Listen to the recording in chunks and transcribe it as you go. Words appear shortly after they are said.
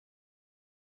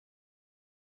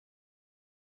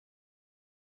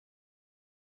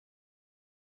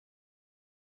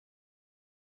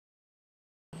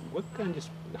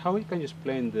how can you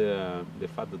explain the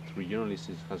fact that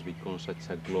regionalism has become such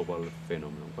a global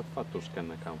phenomenon? What factors can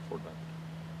account for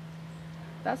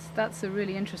that? That's a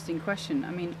really interesting question.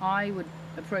 I mean, I would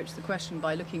approach the question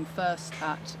by looking first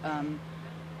at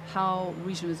how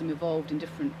regionalism evolved in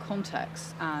different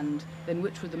contexts, and then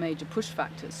which were the major push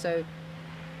factors. So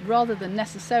rather than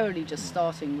necessarily just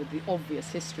starting with the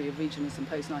obvious history of regionalism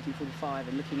post-1945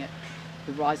 and looking at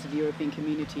the rise of the European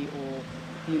community or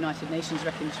the United Nations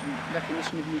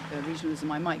recognition of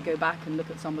regionalism, I might go back and look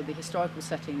at some of the historical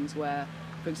settings where,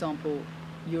 for example,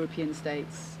 European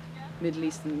states, Middle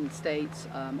Eastern states,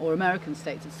 or American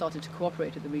states had started to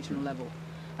cooperate at the regional level.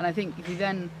 And I think if you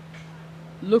then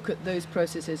look at those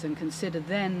processes and consider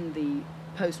then the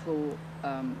post-war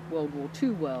World War II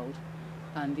world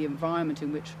and the environment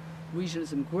in which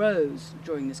regionalism grows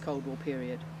during this Cold War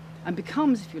period and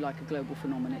becomes, if you like, a global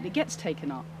phenomenon, it gets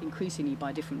taken up increasingly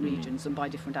by different regions and by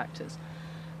different actors.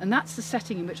 And that's the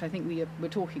setting in which I think we're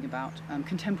talking about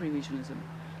contemporary regionalism.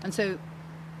 And so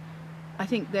I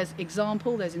think there's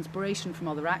inspiration from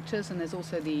other actors, and there's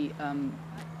also the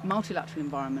multilateral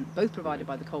environment, both provided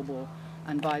by the Cold War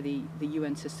and by the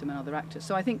UN system and other actors.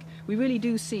 So I think we really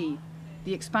do see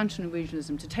the expansion of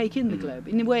regionalism to take in the globe.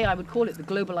 In a way, I would call it the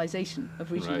globalization of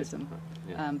regionalism,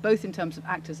 both in terms of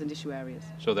actors and issue areas.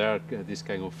 So there are these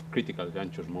kind of critical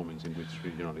juncture moments in which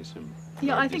regionalism...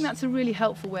 Yeah, I think that's a really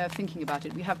helpful way of thinking about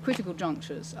it. We have critical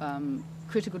junctures.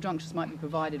 Critical junctures might be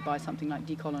provided by something like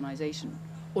decolonization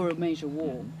or a major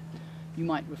war. You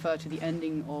might refer to the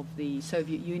ending of the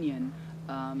Soviet Union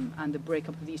and the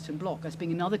breakup of the Eastern Bloc as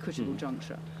being another critical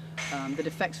juncture that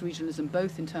affects regionalism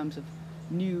both in terms of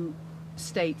new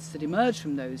states that emerged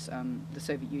from those, the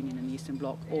Soviet Union and the Eastern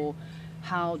Bloc, or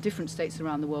how different states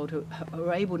around the world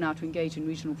are able now to engage in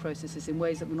regional processes in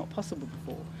ways that were not possible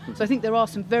before. So I think there are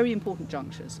some very important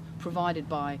junctures provided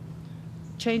by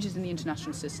changes in the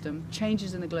international system,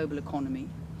 changes in the global economy,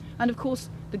 and of course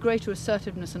the greater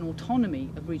assertiveness and autonomy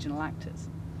of regional actors.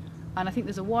 And I think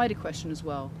there's a wider question as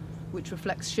well, which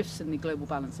reflects shifts in the global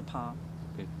balance of power.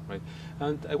 Okay, right.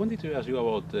 And I wanted to ask you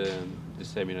about the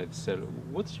seminar itself.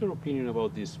 What's your opinion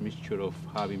about this mixture of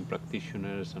having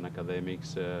practitioners and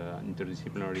academics,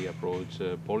 interdisciplinary approach,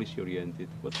 policy-oriented?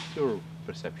 What's your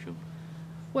perception?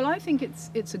 Well, I think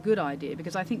it's a good idea,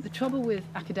 because I think the trouble with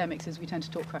academics is we tend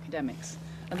to talk to academics.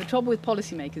 And the trouble with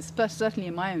policymakers, certainly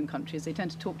in my own country, is they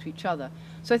tend to talk to each other.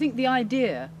 So I think the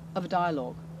idea of a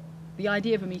dialogue, the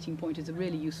idea of a meeting point is a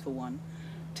really useful one,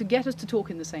 to get us to talk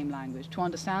in the same language, to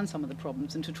understand some of the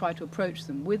problems and to try to approach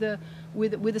them with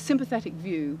a sympathetic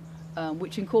view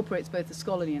which incorporates both the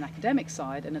scholarly and academic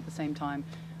side, and at the same time,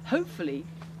 hopefully,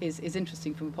 is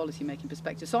interesting from a policy-making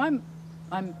perspective. So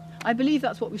I believe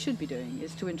that's what we should be doing,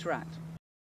 is to interact.